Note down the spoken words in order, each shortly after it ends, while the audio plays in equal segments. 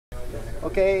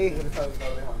Okay.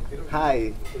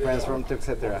 Hi, friends from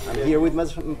TECHcetera. I'm here with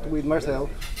Marcel,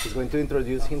 who's going to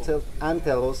introduce himself and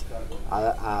tell us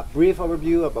a brief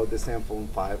overview about the Zenfone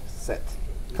 5 set.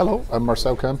 Hello, I'm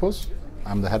Marcel Campos.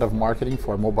 I'm the head of marketing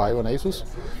for mobile and Asus,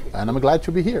 and I'm glad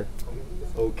to be here.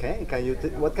 Okay,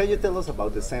 what can you tell us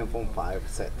about the Zenfone 5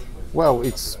 set? Well,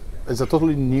 it's a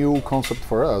totally new concept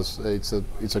for us. It's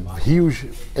a huge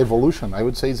evolution. I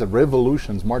would say it's a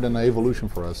revolution. It's more than an evolution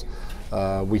for us.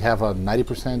 We have a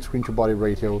 90% screen-to-body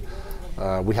ratio.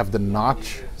 We have the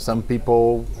notch. Some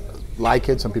people like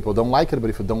it, some people don't like it, but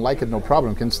if you don't like it, no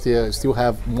problem. You can still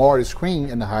have more screen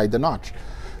and hide the notch.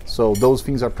 So those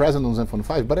things are present on Zenfone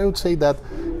 5. But I would say that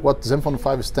what Zenfone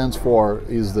 5 stands for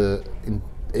is the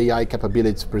AI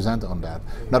capabilities present on that.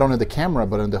 Not only the camera,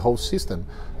 but on the whole system.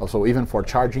 Also, even for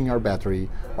charging your battery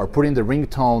or putting the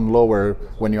ringtone lower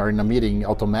when you are in a meeting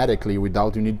automatically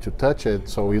without you need to touch it,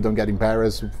 so you don't get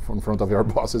embarrassed in front of your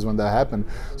bosses when that happens.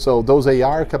 So those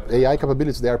AI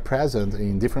capabilities, they are present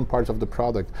in different parts of the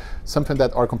product, something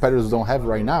that our competitors don't have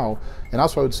right now. And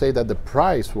also I would say that the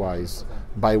price-wise,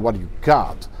 by what you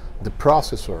got, the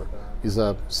processor is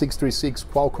a 636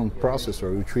 Qualcomm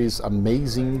processor, which is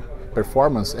amazing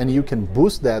performance, and you can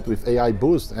boost that with AI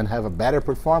boost and have a better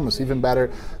performance, even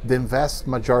better than vast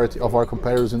majority of our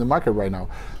competitors in the market right now.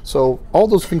 So all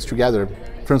those things together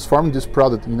transform this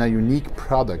product in a unique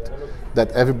product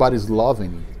that everybody's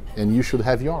loving, and you should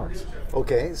have yours.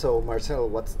 Okay, so Marcel,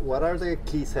 what are the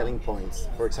key selling points?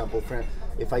 For example,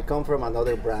 if I come from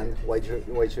another brand, why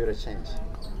should I change?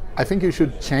 I think you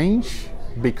should change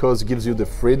because it gives you the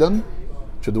freedom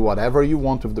to do whatever you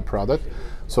want with the product.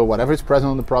 So whatever is present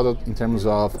on the product in terms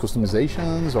of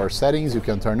customizations or settings, you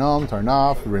can turn on, turn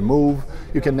off, remove.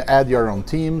 You can add your own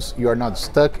themes. You are not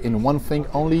stuck in one thing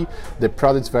only. The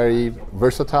product is very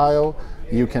versatile.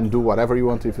 You can do whatever you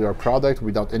want with your product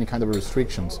without any kind of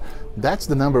restrictions. That's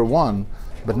the number one.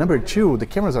 But number two, the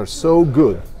cameras are so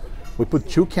good. We put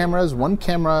two cameras. One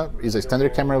camera is a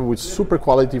standard camera with super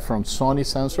quality from Sony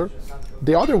sensor.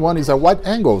 The other one is a wide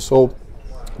angle, so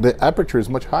the aperture is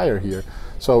much higher here.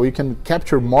 So you can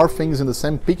capture more things in the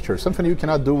same picture, something you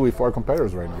cannot do with our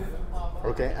competitors right now.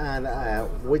 Okay, and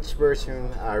which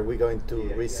version are we going to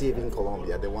receive in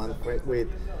Colombia? The one with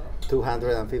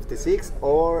 256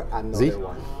 or another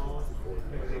one?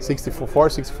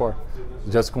 64.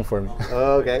 Just confirming.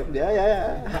 Okay,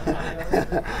 yeah.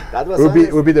 That was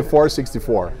will be the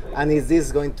 464. And is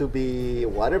this going to be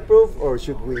waterproof, or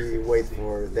should we wait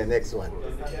for the next one?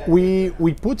 We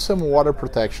put some water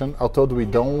protection, although we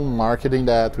don't marketing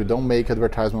that, we don't make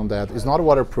advertisement on that. It's not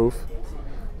waterproof,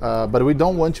 but we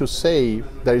don't want to say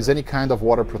there is any kind of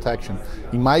water protection.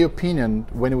 In my opinion,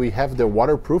 when we have the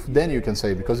waterproof, then you can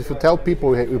say, because if you tell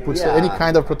people we put any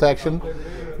kind of protection,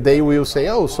 they will say,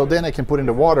 oh, so then I can put in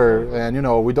the water, and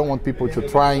we don't want people to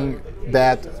try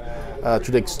that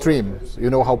to the extreme.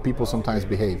 You know how people sometimes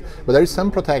behave. But there is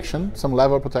some protection, some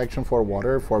level of protection for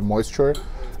water, for moisture.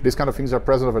 These kind of things are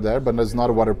present over there, but it's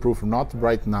not waterproof, not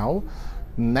right now.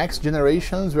 Next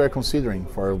generations we are considering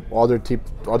for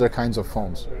other kinds of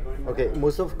phones. Okay,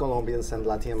 most of Colombians and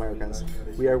Latin Americans,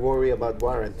 we are worried about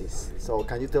warranties. So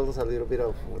can you tell us a little bit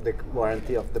of the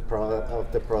warranty of the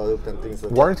product and things like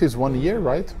that? Warranty is 1 year,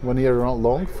 right? 1 year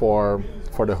long for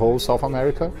the whole South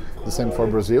America. The same for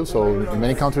Brazil. So in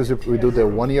many countries we do the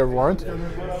 1 year warranty,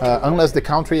 unless the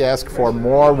country asks for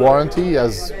more warranty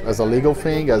as a legal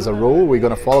thing, as a rule. We're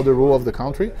going to follow the rule of the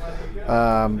country.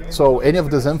 So any of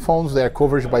the Zenphones, they are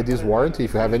covered by this warranty.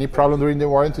 If you have any problem during the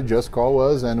warranty, just call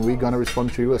us and we're going to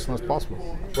respond to you as soon as possible.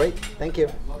 Great, thank you.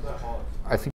 I think